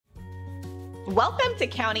Welcome to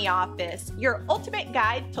County Office, your ultimate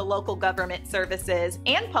guide to local government services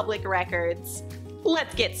and public records.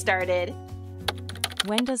 Let's get started.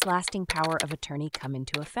 When does lasting power of attorney come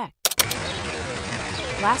into effect?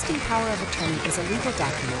 Lasting power of attorney is a legal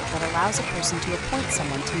document that allows a person to appoint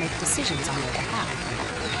someone to make decisions on their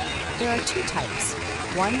behalf. There are two types,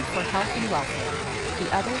 one for health and welfare,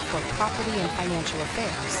 the other for property and financial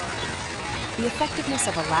affairs. The effectiveness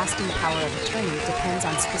of a lasting power of attorney depends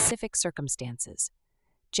on specific circumstances.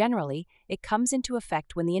 Generally, it comes into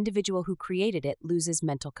effect when the individual who created it loses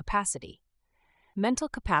mental capacity. Mental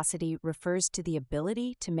capacity refers to the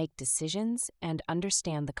ability to make decisions and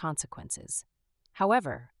understand the consequences.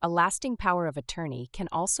 However, a lasting power of attorney can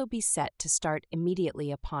also be set to start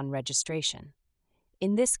immediately upon registration.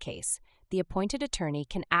 In this case, the appointed attorney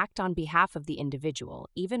can act on behalf of the individual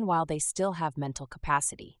even while they still have mental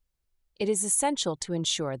capacity. It is essential to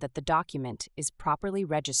ensure that the document is properly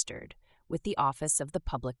registered with the Office of the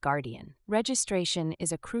Public Guardian. Registration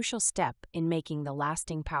is a crucial step in making the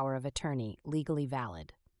lasting power of attorney legally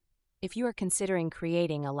valid. If you are considering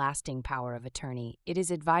creating a lasting power of attorney, it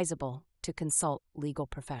is advisable to consult legal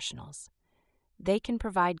professionals. They can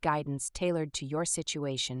provide guidance tailored to your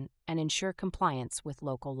situation and ensure compliance with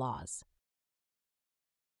local laws.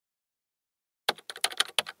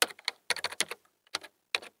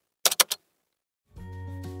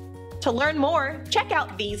 To learn more, check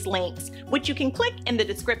out these links, which you can click in the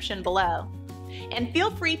description below. And feel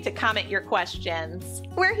free to comment your questions.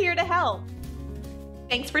 We're here to help.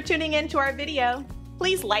 Thanks for tuning in to our video.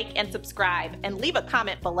 Please like and subscribe and leave a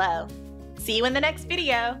comment below. See you in the next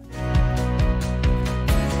video.